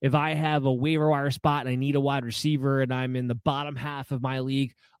 If I have a waiver wire spot and I need a wide receiver and I'm in the bottom half of my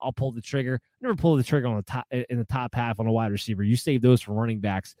league, I'll pull the trigger. Never pull the trigger in the top half on a wide receiver. You save those for running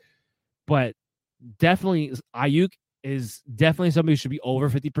backs. But definitely Ayuk is definitely somebody who should be over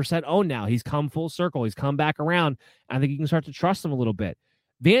 50% owned now. He's come full circle. He's come back around. I think you can start to trust him a little bit.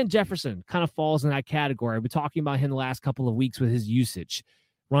 Van Jefferson kind of falls in that category. I've been talking about him the last couple of weeks with his usage.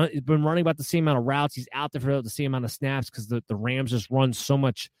 He's been running about the same amount of routes. He's out there for the same amount of snaps because the Rams just run so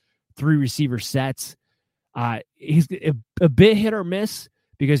much 3 receiver sets. He's a bit hit or miss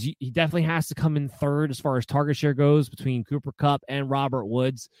because he definitely has to come in third as far as target share goes between Cooper Kupp and Robert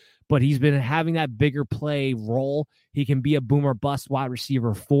Woods. But he's been having that bigger play role. He can be a boomer bust wide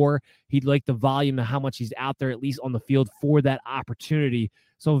receiver 4. He'd like the volume and how much he's out there, at least on the field for that opportunity.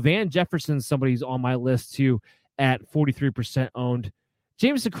 So Van Jefferson's somebody who's on my list too at 43% owned.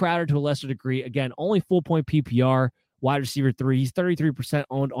 Jamison Crowder to a lesser degree. Again, only full point PPR, wide receiver 3. He's 33%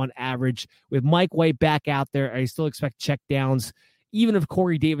 owned on average. With Mike White back out there, I still expect check downs. Even if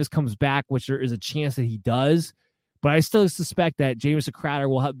Corey Davis comes back, which there is a chance that he does, but I still suspect that Jamison Crowder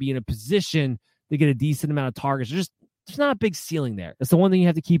will be in a position to get a decent amount of targets. There's not a big ceiling there. That's the one thing you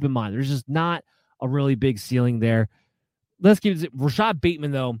have to keep in mind. There's just not a really big ceiling there. Let's give it Rashad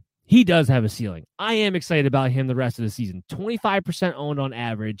Bateman, though. He does have a ceiling. I am excited about him the rest of the season. 25% owned on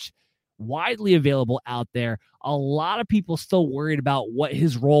average, widely available out there. A lot of people still worried about what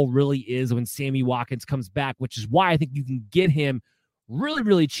his role really is when Sammy Watkins comes back, which is why I think you can get him really,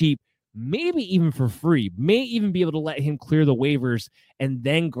 really cheap, maybe even for free, may even be able to let him clear the waivers and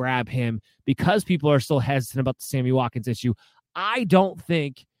then grab him because people are still hesitant about the Sammy Watkins issue. I don't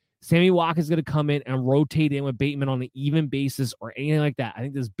think Sammy Watkins is going to come in and rotate in with Bateman on an even basis or anything like that. I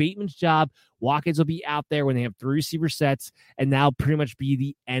think this is Bateman's job. Watkins will be out there when they have 3 receiver sets, and that'll pretty much be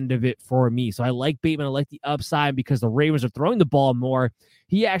the end of it for me. So I like Bateman. I like the upside because the Ravens are throwing the ball more.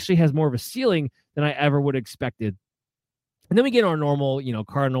 He actually has more of a ceiling than I ever would have expected. And then we get our normal,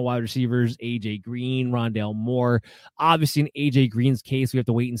 Cardinal wide receivers, A.J. Green, Rondale Moore. Obviously, in A.J. Green's case, we have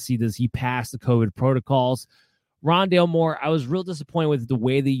to wait and see, does he pass the COVID protocols? Rondale Moore, I was real disappointed with the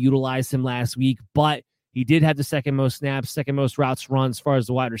way they utilized him last week, but he did have the second most snaps, second most routes run as far as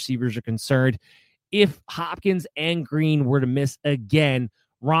the wide receivers are concerned. If Hopkins and Green were to miss again,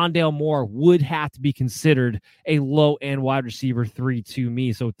 Rondale Moore would have to be considered a low-end wide receiver 3 to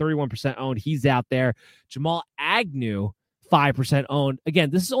me. So 31% owned. He's out there. Jamal Agnew, 5% owned. Again,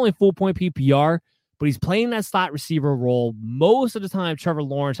 this is only full-point PPR, but he's playing that slot receiver role. Most of the time, Trevor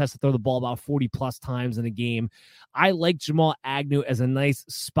Lawrence has to throw the ball about 40-plus times in a game. I like Jamal Agnew as a nice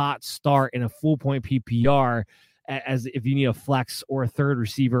spot start in a full-point PPR, as if you need a flex or a third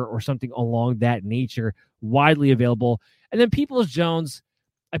receiver or something along that nature, widely available. And then Peoples-Jones,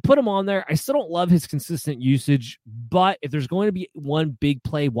 I put him on there. I still don't love his consistent usage, but if there's going to be one big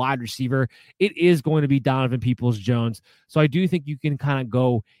play wide receiver, it is going to be Donovan Peoples-Jones. So I do think you can kind of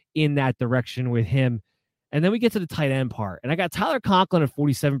go in that direction with him. And then we get to the tight end part. And I got Tyler Conklin at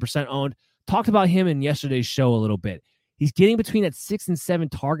 47% owned. Talked about him in yesterday's show a little bit. He's getting between that 6 and 7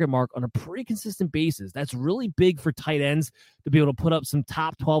 target mark on a pretty consistent basis. That's really big for tight ends to be able to put up some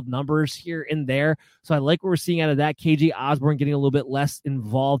top 12 numbers here and there. So I like what we're seeing out of that. KJ Osborne getting a little bit less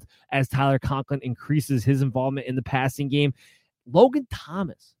involved as Tyler Conklin increases his involvement in the passing game. Logan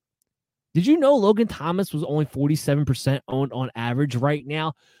Thomas. Did you know Logan Thomas was only 47% owned on average right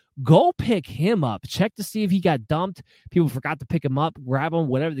now? Go pick him up. Check to see if he got dumped. People forgot to pick him up, grab him,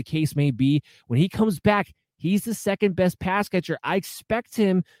 whatever the case may be. When he comes back, he's the second best pass catcher. I expect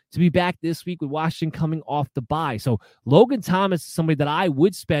him to be back this week with Washington coming off the bye. So Logan Thomas is somebody that I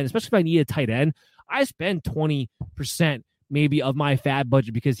would spend, especially if I need a tight end. I spend 20% maybe of my fab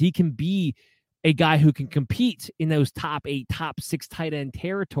budget because he can be a guy who can compete in those top 8, top 6 tight end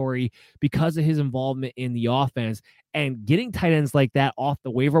territory because of his involvement in the offense. And getting tight ends like that off the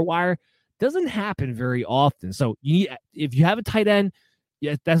waiver wire doesn't happen very often. So you need, if you have a tight end,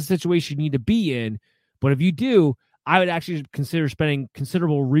 yeah, that's a situation you need to be in. But if you do, I would actually consider spending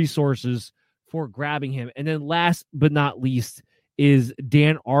considerable resources for grabbing him. And then last but not least is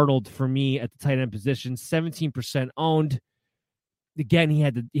Dan Arnold for me at the tight end position, 17% owned. Again, he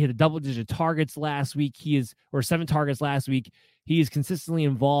had a double-digit targets last week. 7 targets last week. He is consistently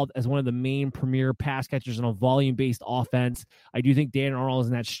involved as one of the main premier pass catchers in a volume-based offense. I do think Dan Arnold is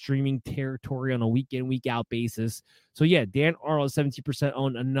in that streaming territory on a week-in, week-out basis. So, yeah, Dan Arnold is 17%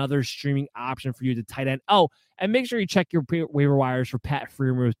 owned, another streaming option for you to tight end. Oh, and make sure you check your waiver wires for Pat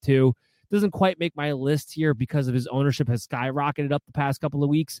Freiermuth, too. Doesn't quite make my list here because of his ownership has skyrocketed up the past couple of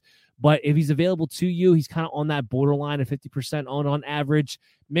weeks. But if he's available to you, he's kind of on that borderline of 50% owned on average.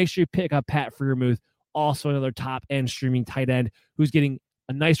 Make sure you pick up Pat Freiermuth, also another top-end streaming tight end who's getting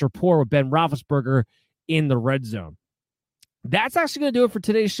a nice rapport with Ben Roethlisberger in the red zone. That's actually going to do it for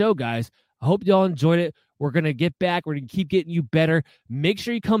today's show, guys. I hope y'all enjoyed it. We're going to get back. We're going to keep getting you better. Make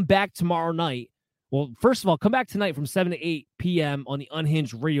sure you come back tomorrow night. Well, first of all, come back tonight from 7 to 8 p.m. on the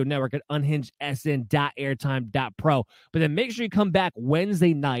Unhinged Radio Network at unhingedsn.airtime.pro. But then make sure you come back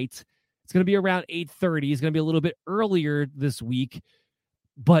Wednesday night. It's going to be around 8:30. It's going to be a little bit earlier this week,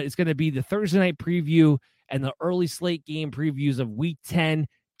 but it's going to be the Thursday night preview and the early slate game previews of Week 10,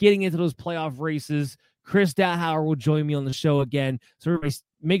 getting into those playoff races. Chris Dowhower will join me on the show again. So everybody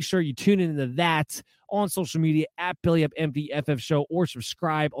make sure you tune into that on social media at BellyUpMDFF Show or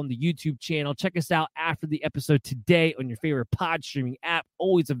subscribe on the YouTube channel. Check us out after the episode today on your favorite pod streaming app.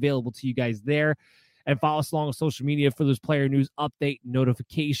 Always available to you guys there. And follow us along on social media for those player news update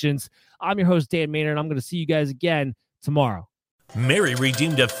notifications. I'm your host, Dan Maynard, and I'm going to see you guys again tomorrow. Mary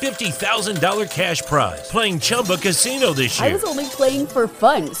redeemed a $50,000 cash prize playing Chumba Casino this year. I was only playing for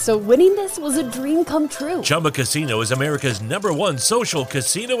fun, so winning this was a dream come true. Chumba Casino is America's #1 social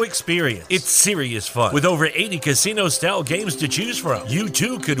casino experience. It's serious fun. With over 80 casino-style games to choose from, you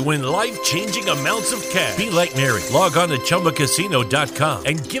too could win life-changing amounts of cash. Be like Mary. Log on to ChumbaCasino.com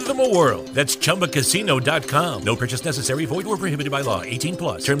and give them a whirl. That's ChumbaCasino.com. No purchase necessary. Void where prohibited by law.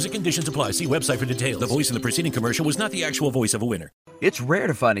 18+. Terms and conditions apply. See website for details. The voice in the preceding commercial was not the actual voice of a winner. It's rare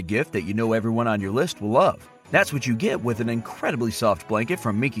to find a gift that you know everyone on your list will love. That's what you get with an incredibly soft blanket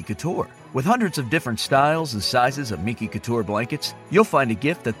from Miki Couture. With hundreds of different styles and sizes of Miki Couture blankets, you'll find a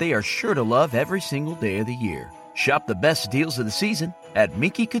gift that they are sure to love every single day of the year. Shop the best deals of the season at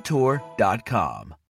MikiCouture.com.